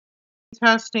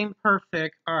testing,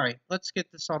 perfect. Alright, let's get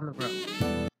this on the road.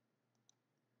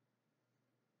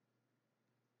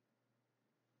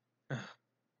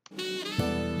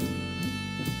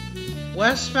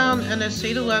 Westbound NS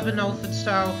 811 Elephant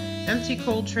style empty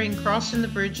coal train crossing the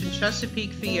bridge in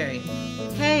Chesapeake, VA.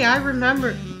 Hey, I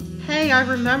remember.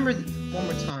 One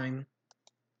more time.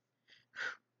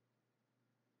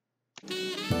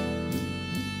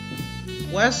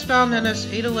 Westbound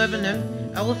NS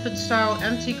 811 Elephant style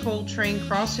empty coal train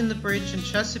crossing the bridge in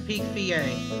Chesapeake, VA.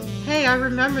 Hey, I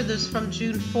remember this from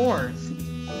June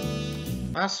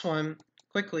 4th. Last one,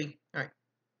 quickly. Alright.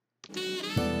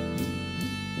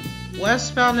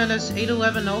 Westbound NS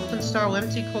 811 Elephant style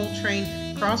empty coal train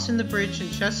crossing the bridge in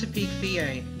Chesapeake,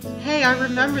 VA. Hey, I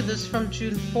remember this from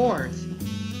June 4th.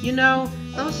 You know,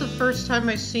 that was the first time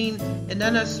I seen an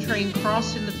NS train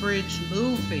crossing the bridge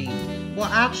moving. Well,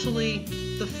 actually,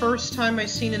 the first time I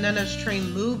seen an NS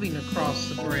train moving across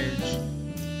the bridge.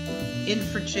 In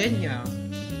Virginia.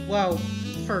 Well,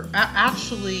 for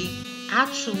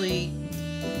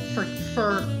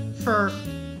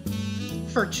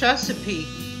Chesapeake.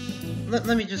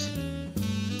 Let me just...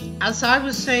 As I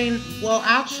was saying, well,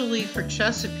 actually, for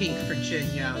Chesapeake,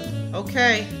 Virginia.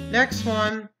 Okay, next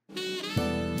one.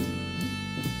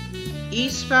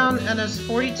 Eastbound NS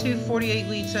 4248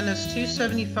 leads NS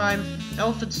 275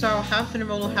 Elephant style half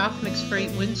intermodal half mixed freight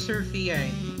Windsor, VA.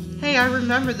 Hey, I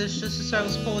remember this just as I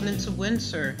was pulling into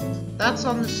Windsor. That's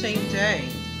on the same day,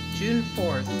 June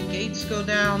 4th. The gates go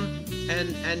down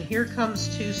and here comes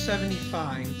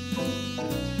 275.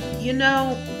 You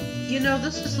know,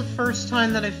 this is the first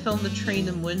time that I filmed the train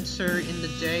in Windsor in the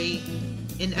day,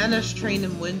 in NS train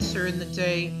in Windsor in the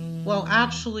day. Well,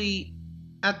 actually,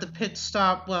 at the pit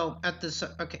stop, well, at this,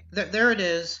 okay, there it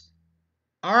is.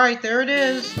 Alright, there it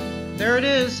is. There it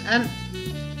is. And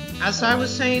as I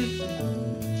was saying,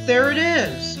 there it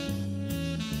is.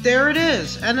 There it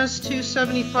is. NS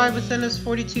 275 with NS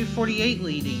 4248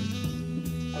 leading.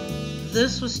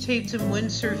 This was taped in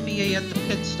Windsor, VA at the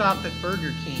pit stop at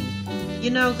Burger King. You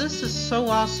know, this is so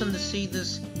awesome to see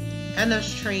this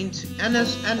NS train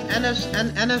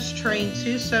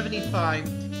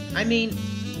 275. I mean,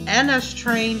 NS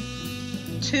train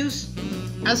 2,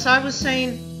 as I was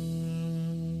saying,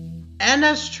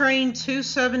 NS train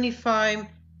 275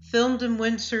 filmed in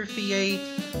Windsor, VA,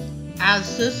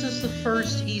 as this is the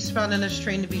first eastbound NS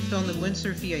train to be filmed in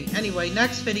Windsor, VA. Anyway,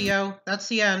 next video. That's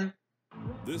the end.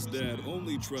 This dad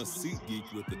only trusts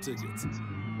SeatGeek with the tickets.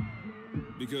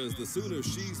 Because the sooner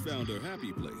she's found her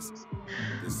happy place,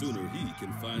 the sooner he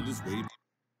can find his way.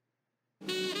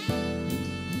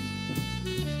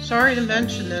 Sorry to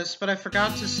mention this, but I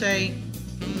forgot to say,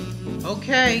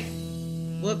 okay,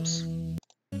 whoops.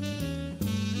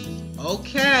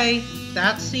 Okay,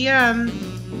 that's the end.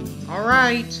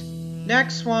 Alright,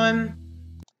 next one.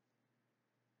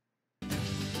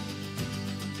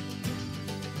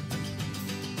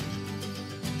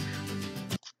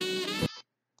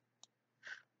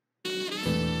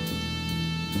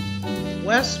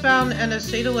 Westbound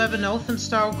NS 811 Elephant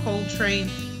style coal train.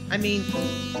 I mean...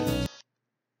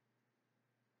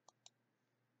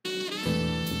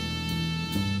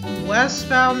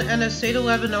 Westbound NS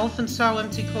 811 Elephant style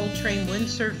empty coal train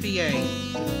Windsor, VA.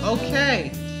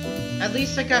 Okay. At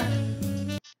least I got...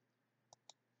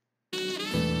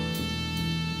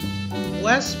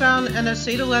 Westbound NS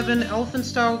 811 Elephant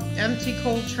style empty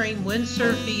coal train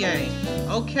Windsor, VA.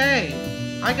 Okay.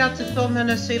 I got to film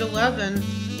NS 811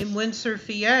 in Windsor,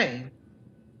 VA.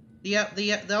 The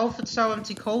Elephant style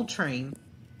empty coal train.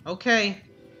 Okay.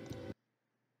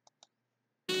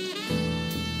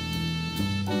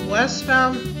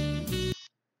 Westbound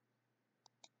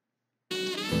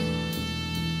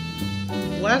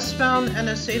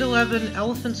NS 811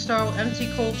 Elephant style empty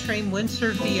coal train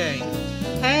Windsor, VA.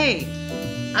 Hey,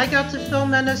 I got to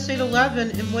film NS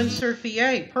 811 in Windsor,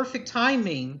 VA. Perfect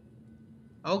timing.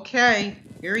 Okay,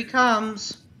 here he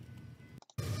comes.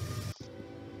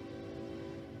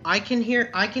 I can hear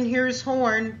his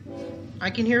horn.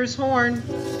 I can hear his horn.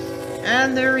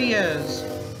 And there he is.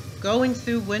 Going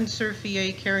through Windsor,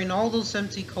 VA, carrying all those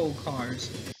empty coal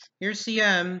cars. Here's the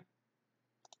end.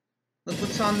 Look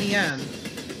what's on the end.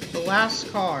 The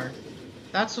last car.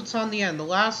 That's what's on the end. The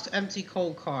last empty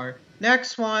coal car.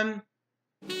 Next one.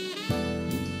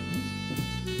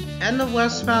 And the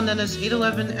westbound NS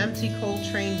 811 empty coal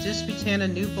train, Disputana,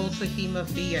 New Bothahima,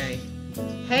 VA.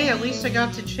 Hey, at least I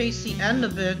got to chase the end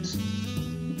of it.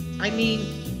 I mean,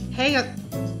 hey,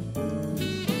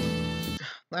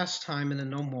 last time and then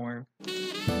no more.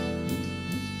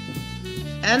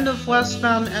 End of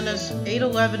westbound NS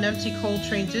 811 empty coal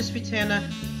train, Disputana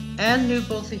and New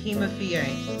Bothahima, VA.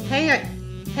 Hey,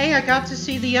 Hey, I got to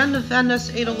see the end of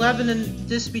NS811 in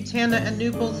Disputana and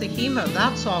New Bolthahima.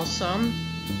 That's awesome.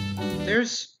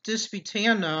 There's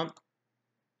Disputana.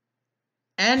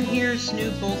 And here's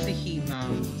New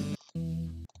Bolthahima.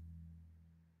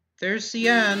 There's the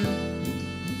end.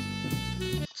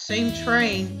 Same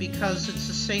train because it's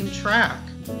the same track.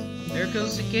 There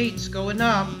goes the gates going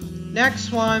up.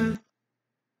 Next one.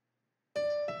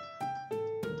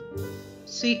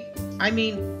 See, I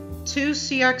mean, 2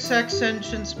 CXX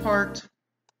engines parked.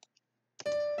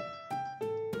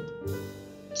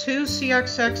 2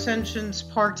 CXX engines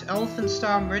parked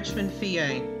Elphinstone, Richmond,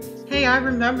 VA. Hey, I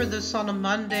remember this on a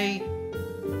Monday.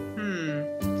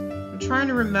 I'm trying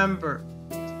to remember.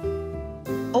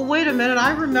 Oh, wait a minute,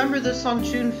 I remember this on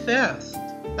June 5th.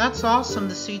 That's awesome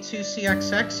to see 2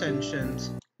 CXX engines.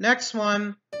 Next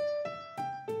one.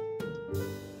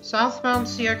 Southbound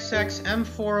CXX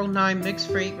M409 mixed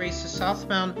freight races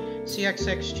southbound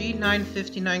CXX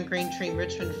G959 grain train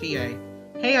Richmond, VA.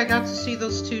 Hey, I got to see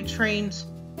those 2 trains.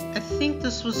 I think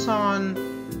this was on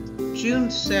June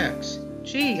 6th.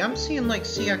 Gee, I'm seeing like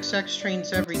CXX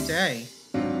trains every day.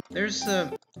 There's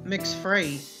the mixed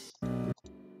freight.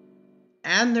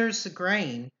 And there's the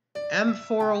grain.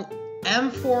 M409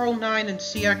 and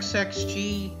CXX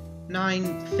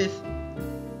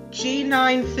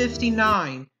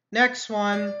G959. Next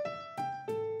one.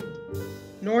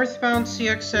 Northbound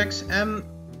CXX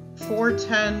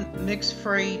M410 mixed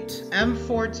freight.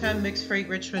 M410 mixed freight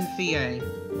Richmond, VA.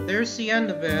 There's the end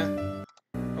of it.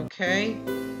 Okay.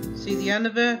 See the end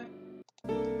of it?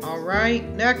 Alright.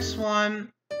 Next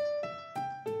one.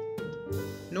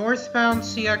 Northbound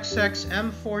CXX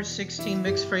M416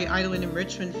 mixed freight idling in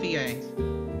Richmond, VA.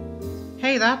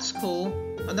 Hey, that's cool.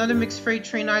 Another mixed freight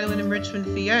train idling in Richmond,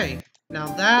 VA. Now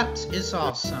that is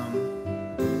awesome.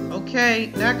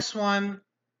 Okay, next one.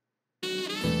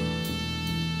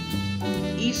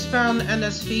 Eastbound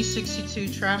NSV 62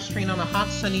 trash train on a hot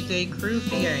sunny day, Crewe,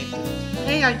 VA.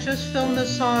 Hey, I just filmed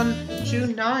this on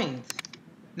June 9th.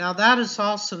 Now that is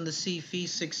awesome to see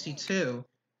V62.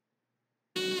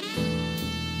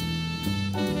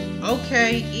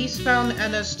 Okay, eastbound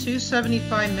NS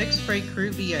 275 mixed freight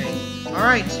Crewe, VA.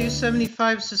 Alright,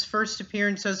 275's his first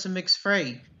appearance as a mixed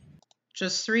freight.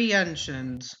 Just 3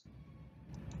 engines.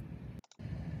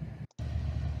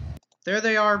 There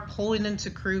they are, pulling into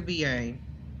Crewe, VA.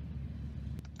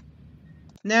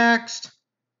 Next.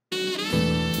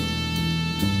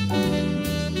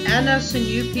 NS and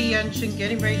UP engine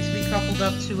getting ready to be coupled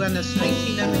up to NS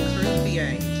 19M in Crewe,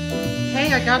 VA.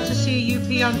 Hey, I got to see a UP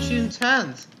on June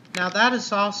 10th. Now that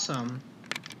is awesome.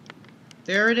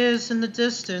 There it is in the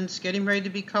distance, getting ready to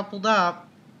be coupled up.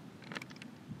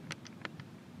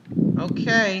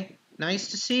 Okay, nice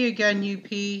to see you again, UP.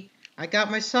 I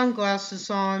got my sunglasses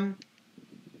on.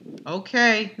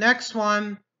 Okay, next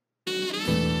one.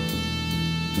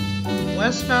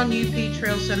 Westbound UP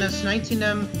trails NS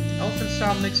 19M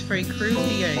Elphinstone mixed freight Crewe,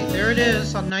 VA. There it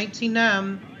is on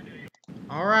 19M.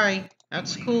 Alright,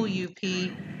 that's cool, UP.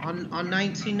 On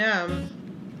 19M.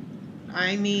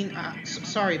 I mean,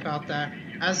 sorry about that.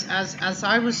 As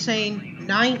I was saying,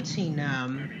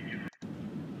 19M.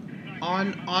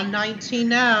 On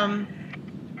 19M.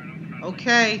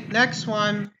 Okay, next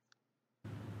one.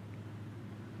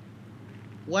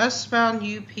 Westbound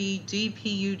UP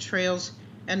DPU trails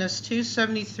NS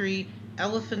 273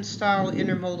 Elephant Style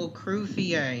Intermodal Crewe,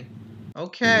 VA.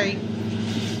 Okay.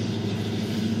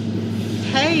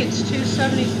 Hey, it's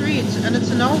 273, and it's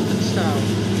an Elephant Style.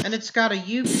 And it's got a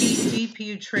UP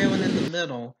DPU trailing in the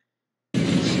middle.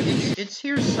 It's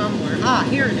here somewhere. Ah,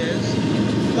 here it is.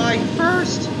 My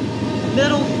first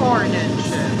middle foreign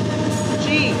engine.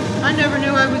 Gee, I never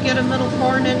knew I would get a middle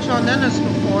foreign engine on NS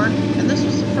before, and this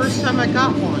was the first time I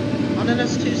got one, on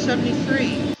NS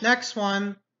 273. Next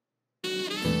one.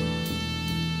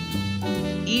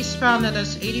 Eastbound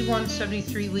NS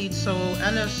 8173 lead solo,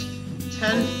 NS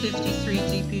 1053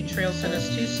 DP trails NS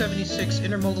 276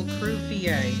 intermodal Crewe,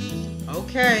 VA.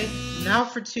 Okay, now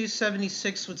for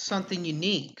 276 with something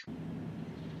unique.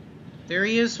 There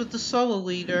he is with the solo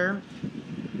leader.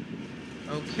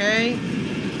 Okay.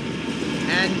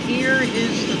 And here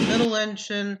is the middle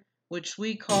engine, which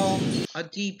we call a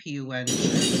DPU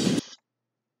engine.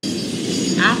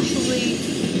 Actually,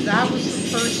 that was the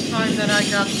first time that I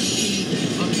got to see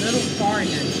a middle foreign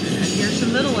engine. And here's a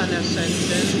middle NS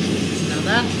engine. Now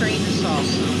that train is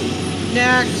awesome.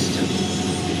 Next.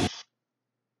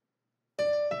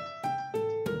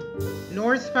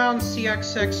 Northbound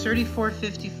CXX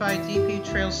 3455 DP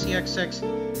Trail CXX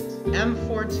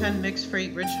M410 mixed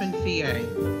freight Richmond, VA.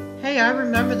 Hey, I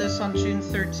remember this on June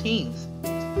 13th.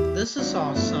 This is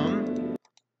awesome.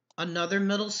 Another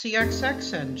middle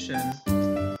CXX engine.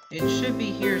 It should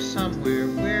be here somewhere.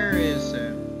 Where is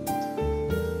it?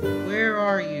 Where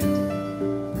are you?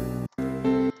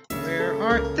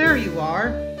 There you are.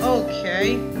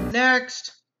 Okay,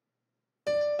 next.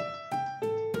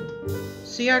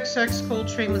 CXX coal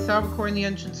train without recording the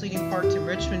engines leading parked in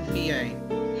Richmond, VA.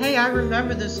 Hey, I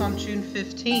remember this on June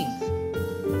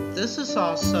 15th. This is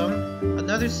awesome.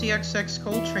 Another CXX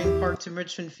coal train parked in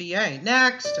Richmond, VA.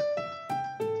 Next.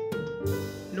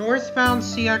 Northbound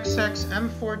CXX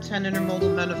M410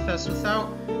 intermodal manifest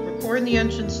without recording the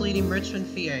engines leading Richmond,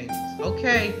 VA.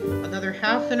 Okay, another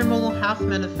half intermodal, half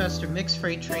manifest or mixed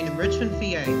freight train in Richmond,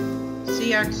 VA.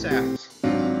 CXX.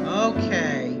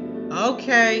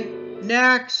 Okay,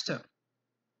 next.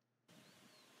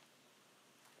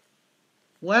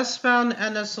 Westbound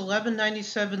NS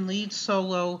 1197 lead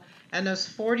solo, NS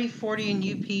 4040 and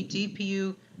UP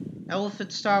DPU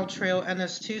Elephant Style Trail,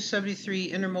 NS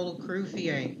 273 intermodal crew,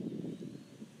 VA.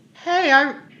 Hey,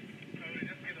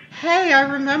 I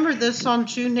remember this on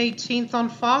June 18th on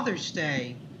Father's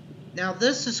Day. Now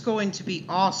this is going to be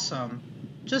awesome.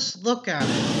 Just look at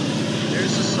it.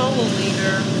 There's a solo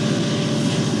leader.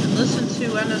 And listen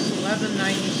to NS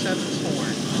 1197's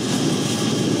horn.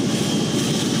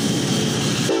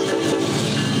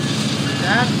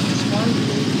 That is one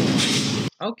cool horn.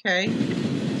 Okay.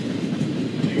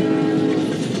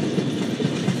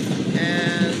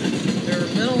 And there are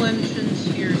middle engines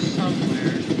here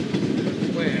somewhere.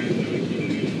 Where?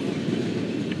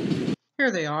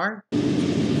 Here they are.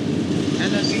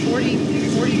 NS 4040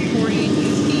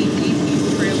 UP DPU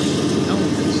trailing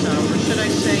elephant style, or should I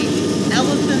say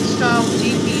elephant style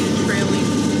DPU trailing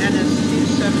NS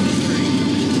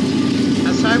 273.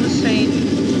 As I was saying,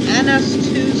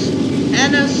 NS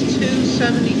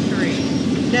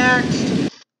 273.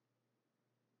 Next.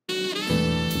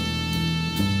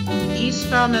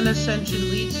 Eastbound NS engine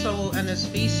lead solo NS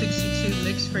V62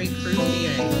 mixed freight crew,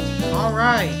 VA.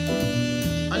 Alright.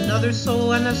 Another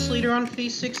solo NS leader on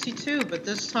V62, but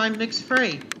this time mixed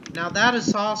freight. Now that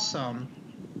is awesome.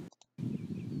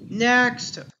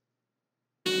 Next. UP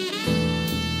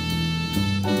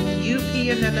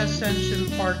and NS engine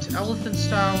parked elephant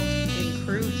style in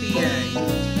crew,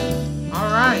 VA.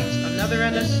 Alright, another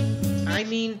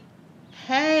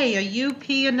hey, a UP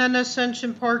and NS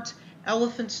engine parked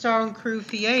elephant style in crew,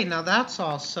 VA. Now that's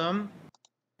awesome.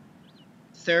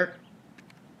 There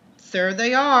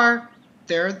they are.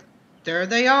 There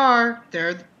they are.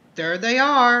 There they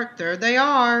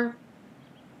are.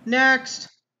 Next.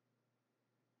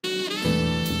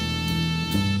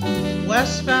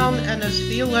 Westbound NS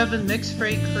V11 mixed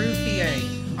freight crew, VA.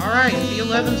 Alright,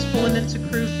 V11's pulling into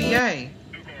crew, VA.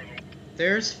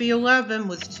 There's V11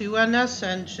 with 2 NS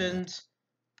engines.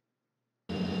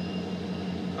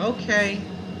 Okay.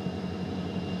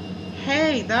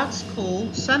 Hey, that's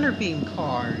cool. Center beam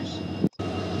cars.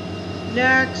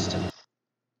 Next.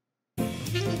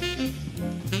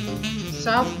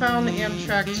 Southbound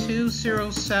Amtrak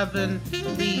 207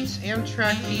 leads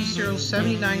Amtrak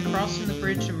V079 crossing the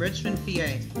bridge in Richmond,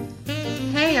 VA.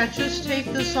 Hey, I just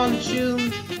taped this on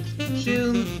June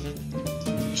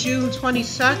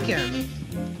 22nd.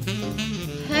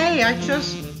 Hey, I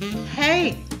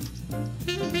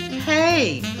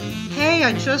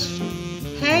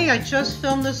just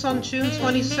filmed this on June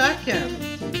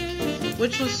 22nd,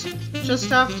 which was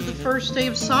just after the first day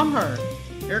of summer.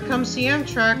 Here comes the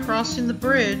Amtrak crossing the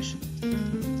bridge.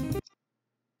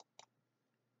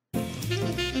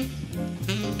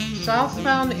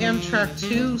 Southbound Amtrak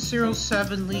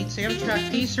 207 leads Amtrak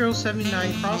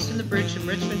P079 crossing the bridge in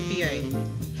Richmond, VA.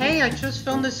 Hey, I just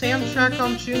filmed this Amtrak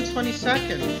on June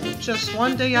 22nd, just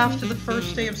one day after the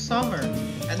first day of summer.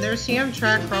 And there's the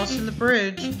Amtrak crossing the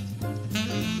bridge.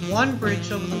 One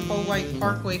bridge over the Powhite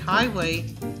Parkway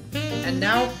Highway. And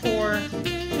now for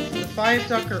the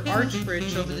Viaduct Arch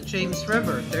Bridge over the James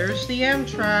River. There's the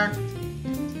Amtrak.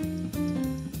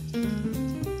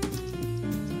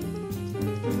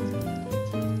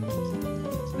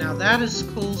 Now that is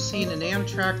cool, seeing an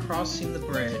Amtrak crossing the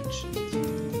bridge.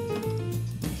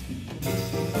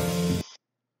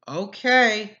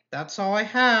 Okay, that's all I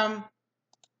have.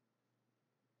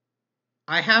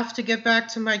 I have to get back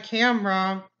to my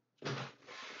camera.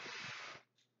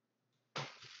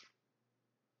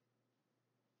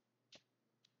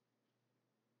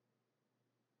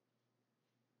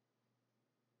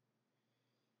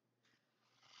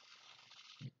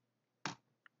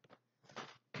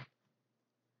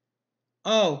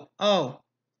 Oh,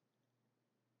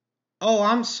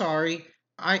 I'm sorry.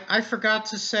 I forgot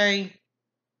to say,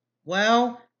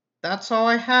 well, that's all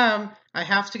I have. I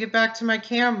have to get back to my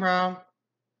camera.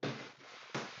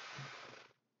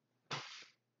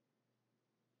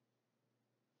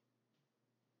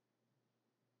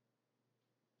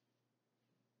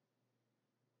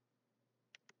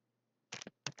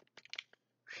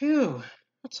 Phew,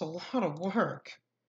 that's a lot of work.